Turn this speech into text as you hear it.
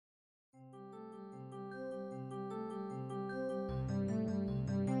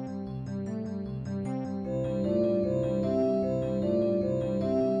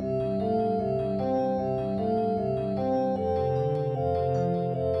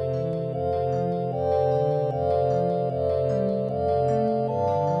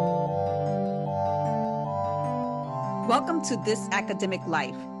Welcome to This Academic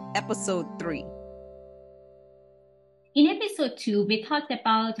Life, Episode 3. In Episode 2, we talked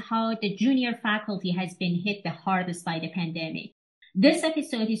about how the junior faculty has been hit the hardest by the pandemic. This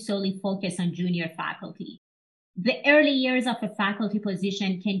episode is solely focused on junior faculty. The early years of a faculty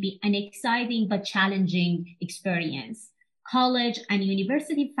position can be an exciting but challenging experience. College and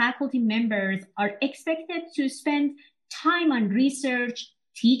university faculty members are expected to spend time on research,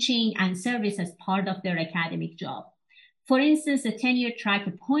 teaching, and service as part of their academic job. For instance, a tenure track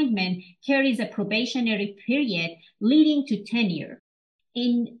appointment carries a probationary period leading to tenure.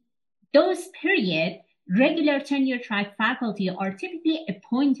 In those periods, regular tenure track faculty are typically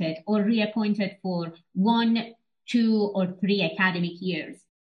appointed or reappointed for 1, 2, or 3 academic years.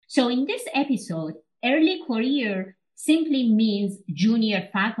 So in this episode, early career simply means junior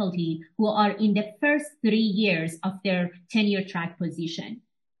faculty who are in the first 3 years of their tenure track position.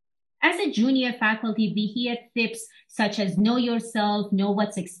 As a junior faculty, we hear tips such as know yourself, know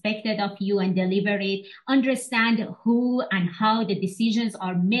what's expected of you and deliver it, understand who and how the decisions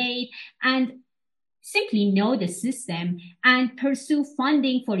are made, and simply know the system and pursue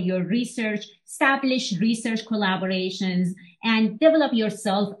funding for your research, establish research collaborations, and develop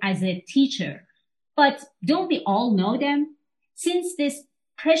yourself as a teacher. But don't we all know them? Since these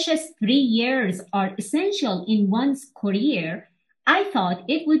precious 3 years are essential in one's career, I thought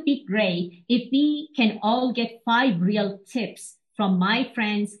it would be great if we can all get 5 real tips from my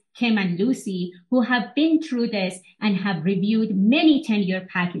friends, Kim and Lucy, who have been through this and have reviewed many tenure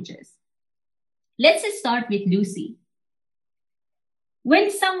packages. Let's start with Lucy. When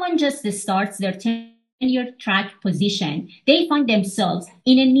someone just starts their tenure track position, they find themselves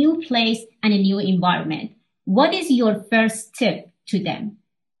in a new place and a new environment. What is your first tip to them?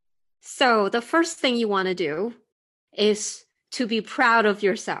 So the first thing you want to do is to be proud of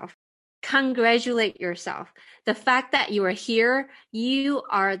yourself. Congratulate yourself. The fact that you are here, you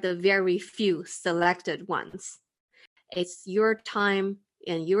are the very few selected ones. It's your time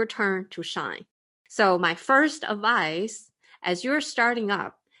and your turn to shine. So my first advice as you're starting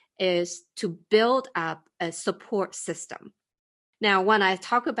up is to build up a support system. Now, when I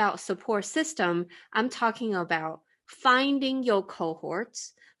talk about support system, I'm talking about finding your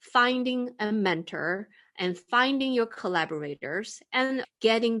cohorts, finding a mentor, and finding your collaborators and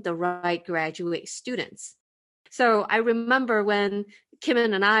getting the right graduate students. So I remember when Kim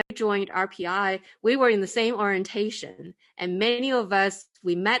and I joined RPI, we were in the same orientation, and many of us,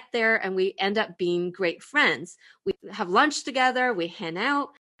 we met there and we end up being great friends. We have lunch together, we hang out,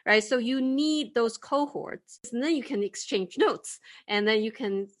 right? So you need those cohorts, and then you can exchange notes, and then you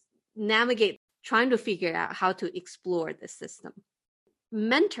can navigate trying to figure out how to explore the system.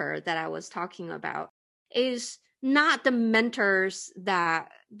 Mentor that I was talking about is not the mentors that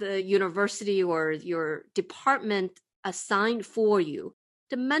the university or your department assigned for you.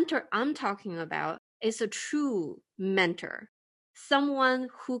 The mentor I'm talking about is a true mentor, someone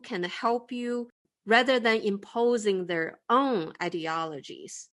who can help you rather than imposing their own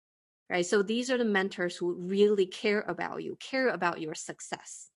ideologies, right? So these are the mentors who really care about you, care about your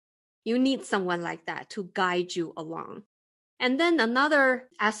success. You need someone like that to guide you along. And then another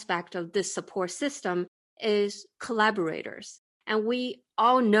aspect of this support system is collaborators. And we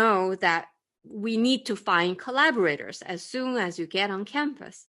all know that we need to find collaborators as soon as you get on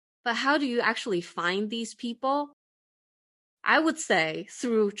campus. But how do you actually find these people? I would say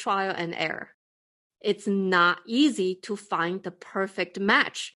through trial and error. It's not easy to find the perfect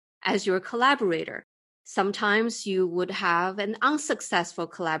match as your collaborator. Sometimes you would have an unsuccessful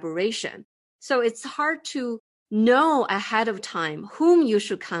collaboration. So it's hard to know ahead of time whom you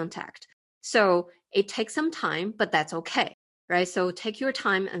should contact. So it takes some time, but that's okay, right? So take your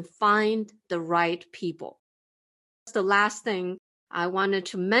time and find the right people. The last thing I wanted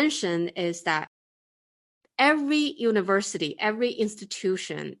to mention is that every university, every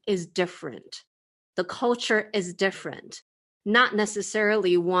institution is different. The culture is different. Not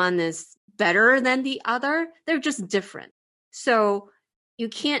necessarily one is better than the other. They're just different. So you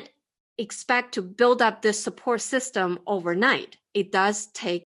can't expect to build up this support system overnight. It does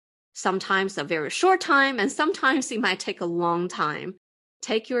take sometimes a very short time, and sometimes it might take a long time.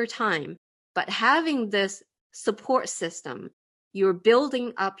 Take your time. But having this support system, you're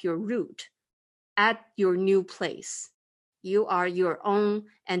building up your root at your new place. You are your own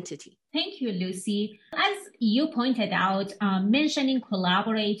entity. Thank you, Lucy. As you pointed out, mentioning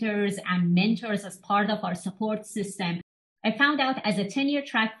collaborators and mentors as part of our support system, I found out as a tenure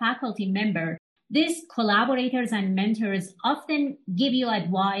track faculty member, these collaborators and mentors often give you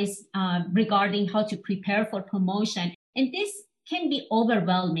advice regarding how to prepare for promotion. And this can be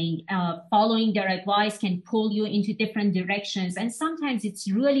overwhelming. Following their advice can pull you into different directions. And sometimes it's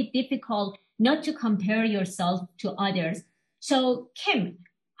really difficult not to compare yourself to others. So, Kim,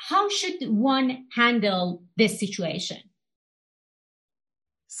 how should one handle this situation?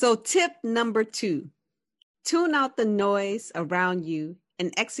 So, tip number 2, tune out the noise around you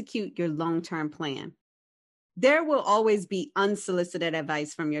and execute your long-term plan. There will always be unsolicited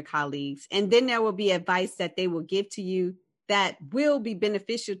advice from your colleagues, and then there will be advice that they will give to you that will be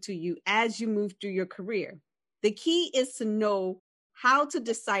beneficial to you as you move through your career. The key is to know how to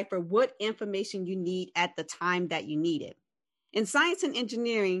decipher what information you need at the time that you need it. In science and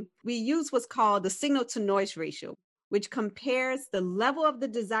engineering, we use what's called the signal-to-noise ratio, which compares the level of the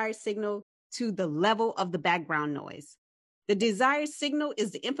desired signal to the level of the background noise. The desired signal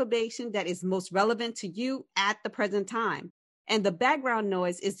is the information that is most relevant to you at the present time, and the background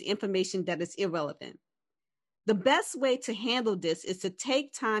noise is the information that is irrelevant. The best way to handle this is to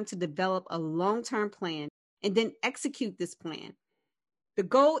take time to develop a long-term plan and then execute this plan. The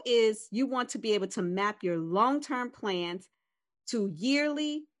goal is you want to be able to map your long-term plans to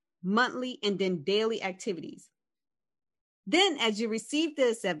yearly, monthly, and then daily activities. Then, as you receive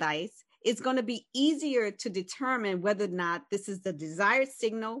this advice, it's going to be easier to determine whether or not this is the desired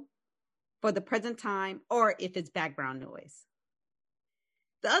signal for the present time or if it's background noise.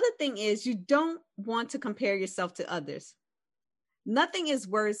 The other thing is you don't want to compare yourself to others. Nothing is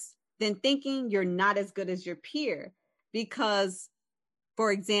worse than thinking you're not as good as your peer because,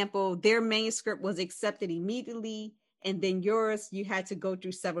 for example, their manuscript was accepted immediately and then yours, you had to go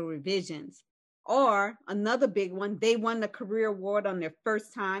through several revisions. Or another big one, they won the career award on their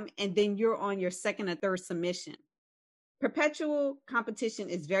first time, and then you're on your second or third submission. Perpetual competition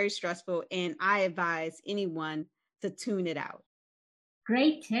is very stressful, and I advise anyone to tune it out.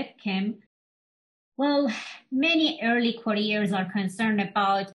 Great tip, Kim. Well, many early careers are concerned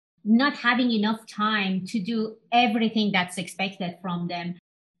about not having enough time to do everything that's expected from them.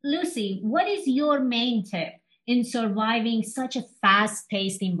 Lucy, what is your main tip in surviving such a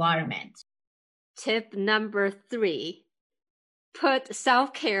fast-paced environment? Tip number 3, put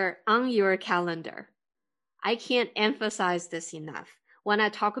self-care on your calendar. I can't emphasize this enough. When I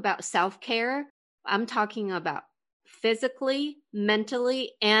talk about self-care, I'm talking about physically,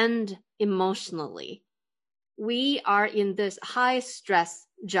 mentally, and emotionally. We are in this high-stress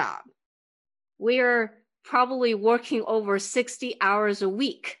job. We're probably working over 60 hours a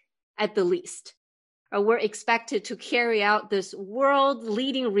week at the least. Or we're expected to carry out this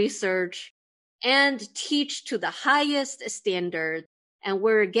world-leading research and teach to the highest standard, and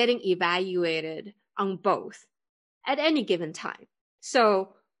we're getting evaluated on both at any given time.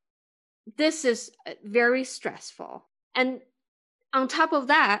 So this is very stressful. And on top of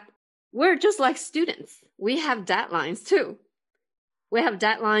that, we're just like students. We have deadlines too. We have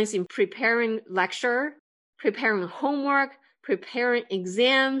deadlines in preparing lecture, preparing homework, preparing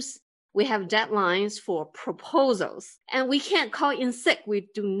exams. We have deadlines for proposals, and we can't call in sick. We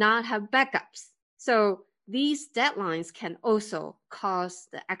do not have backups. So these deadlines can also cause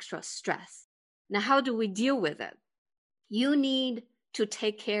the extra stress. Now, how do we deal with it? You need to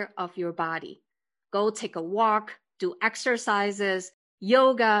take care of your body. Go take a walk, do exercises,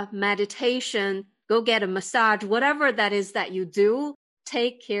 yoga, meditation, go get a massage, whatever that is that you do,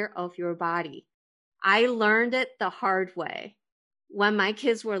 take care of your body. I learned it the hard way. When my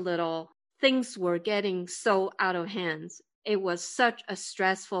kids were little, things were getting so out of hands. It was such a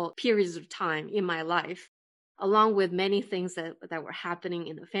stressful period of time in my life, along with many things that were happening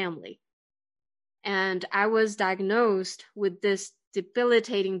in the family. And I was diagnosed with this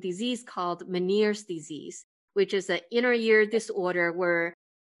debilitating disease called Meniere's disease, which is an inner ear disorder where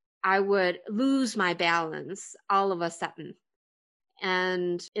I would lose my balance all of a sudden.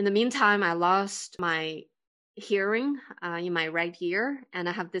 And in the meantime, I lost my hearing in my right ear, and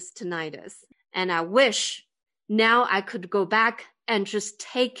I have this tinnitus. And I wish now I could go back and just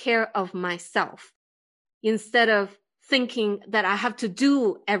take care of myself instead of thinking that I have to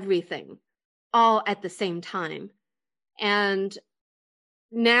do everything all at the same time. And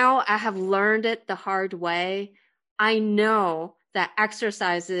now I have learned it the hard way. I know that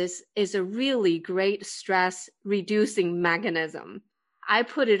exercises is a really great stress reducing mechanism. I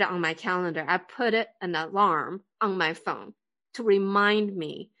put it on my calendar. I put an alarm on my phone to remind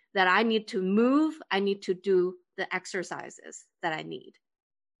me that I need to move. I need to do the exercises that I need.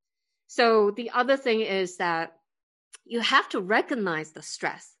 So the other thing is that you have to recognize the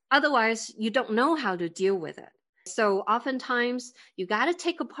stress. Otherwise, you don't know how to deal with it. So oftentimes, you got to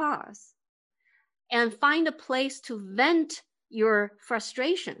take a pause and find a place to vent your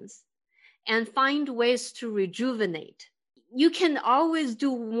frustrations and find ways to rejuvenate. you can always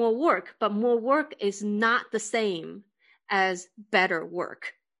do more work, but more work is not the same as better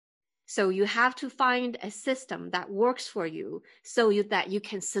work. So you have to find a system that works for you that you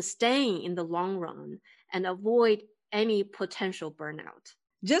can sustain in the long run and avoid any potential burnout.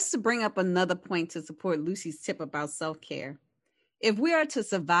 Just to bring up another point to support Lucy's tip about self-care. If we are to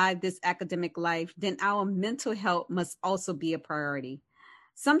survive this academic life, then our mental health must also be a priority.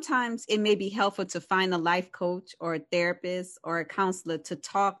 Sometimes it may be helpful to find a life coach or a therapist or a counselor to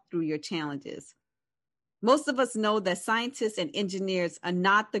talk through your challenges. Most of us know that scientists and engineers are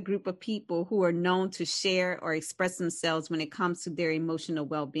not the group of people who are known to share or express themselves when it comes to their emotional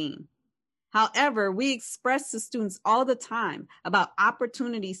well-being. However, we express to students all the time about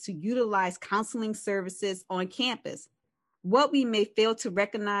opportunities to utilize counseling services on campus. What we may fail to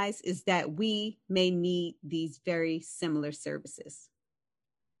recognize is that we may need these very similar services.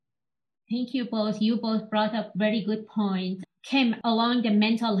 Thank you both. You both brought up very good points. Kim, along the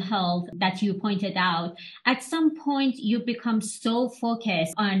mental health that you pointed out, at some point you become so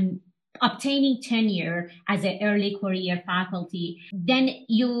focused on obtaining tenure as an early career faculty, then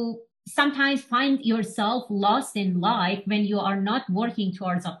you sometimes find yourself lost in life when you are not working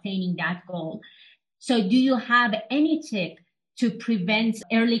towards obtaining that goal. So do you have any tip to prevent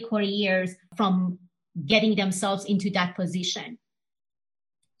early careers from getting themselves into that position?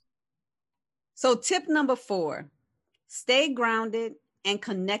 So tip number 4, stay grounded and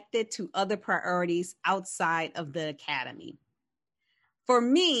connected to other priorities outside of the academy. For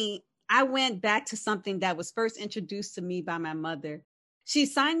me, I went back to something that was first introduced to me by my mother. She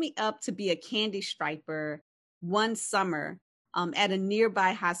signed me up to be a candy striper one summer at a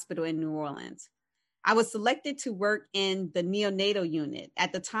nearby hospital in New Orleans. I was selected to work in the neonatal unit.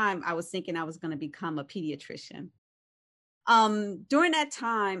 At the time, I was thinking I was going to become a pediatrician. During that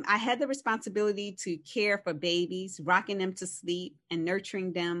time, I had the responsibility to care for babies, rocking them to sleep and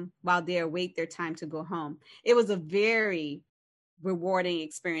nurturing them while they await their time to go home. It was a very rewarding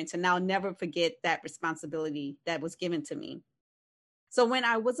experience, and I'll never forget that responsibility that was given to me. So when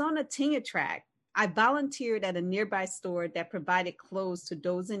I was on a tenure track, I volunteered at a nearby store that provided clothes to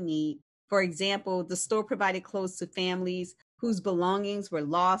those in need. For example, the store provided clothes to families whose belongings were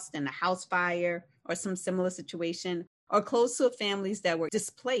lost in a house fire or some similar situation, or close to families that were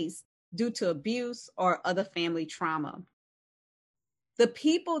displaced due to abuse or other family trauma. The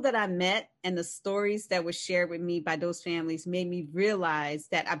people that I met and the stories that were shared with me by those families made me realize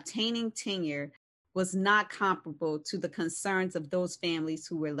that obtaining tenure was not comparable to the concerns of those families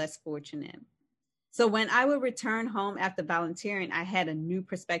who were less fortunate. So when I would return home after volunteering, I had a new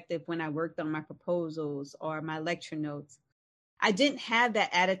perspective when I worked on my proposals or my lecture notes. I didn't have that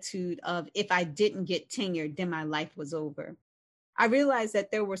attitude of if I didn't get tenure, then my life was over. I realized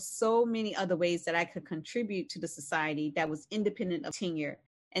that there were so many other ways that I could contribute to the society that was independent of tenure.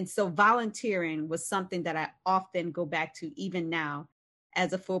 And so volunteering was something that I often go back to even now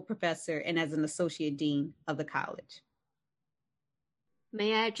as a full professor and as an associate dean of the college.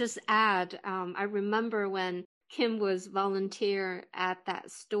 May I just add, I remember when Kim was volunteer at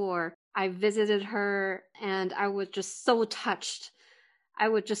that store, I visited her and I was just so touched.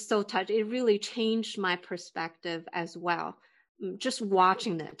 It really changed my perspective as well. Just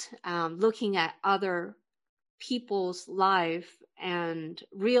watching it, looking at other people's life and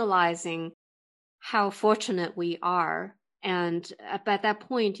realizing how fortunate we are. And at that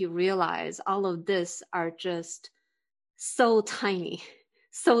point, you realize all of this are just so tiny.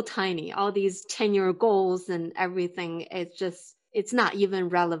 All these tenure goals and everything, it's not even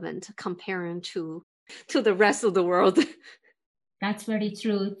relevant comparing to the rest of the world. That's very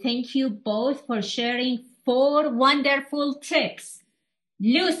true. Thank you both for sharing 4 wonderful tips.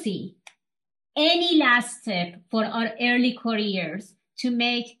 Lucy, any last tip for our early careers to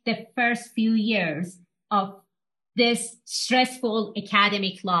make the first few years of this stressful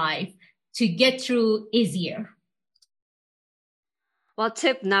academic life to get through easier? Well,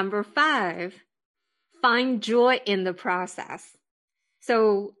 tip number 5, find joy in the process.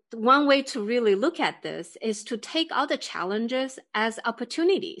 So one way to really look at this is to take all the challenges as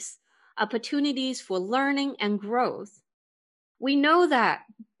opportunities for learning and growth. We know that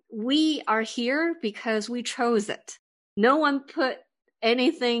we are here because we chose it. No one put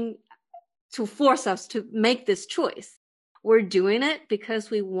anything to force us to make this choice. We're doing it because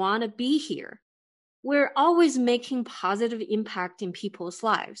we want to be here. We're always making positive impact in people's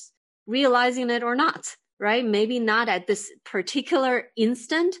lives, realizing it or not, right? Maybe not at this particular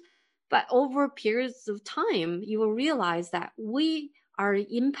instant, but over periods of time, you will realize that we are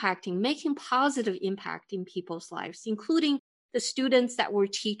making positive impact in people's lives, including the students that we're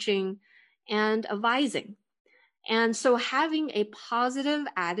teaching and advising. And so having a positive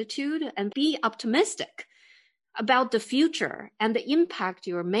attitude and be optimistic about the future and the impact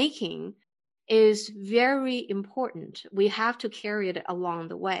you're making is very important. We have to carry it along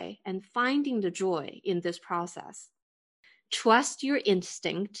the way and finding the joy in this process. Trust your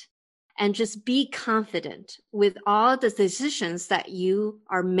instinct and just be confident with all the decisions that you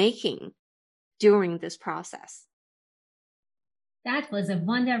are making during this process. That was a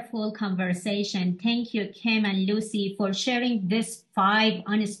wonderful conversation. Thank you, Kim and Lucy, for sharing these 5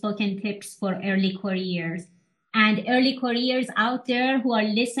 unspoken tips for early careers. And early careers out there who are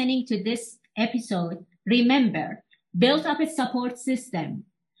listening to this episode, remember, build up a support system,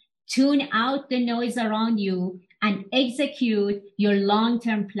 tune out the noise around you, and execute your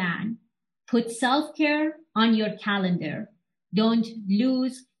long-term plan. Put self-care on your calendar. Don't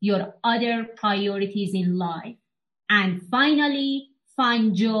lose your other priorities in life. And finally,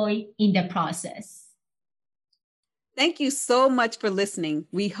 find joy in the process. Thank you so much for listening.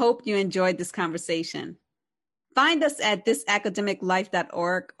 We hope you enjoyed this conversation. Find us at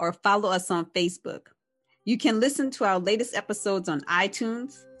thisacademiclife.org or follow us on Facebook. You can listen to our latest episodes on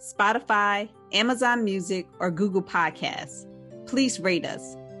iTunes, Spotify, Amazon Music, or Google Podcasts. Please rate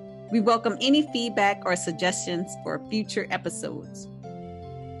us. We welcome any feedback or suggestions for future episodes.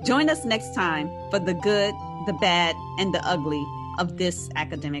 Join us next time for the good, the bad, and the ugly of this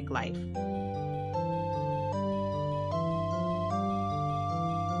academic life.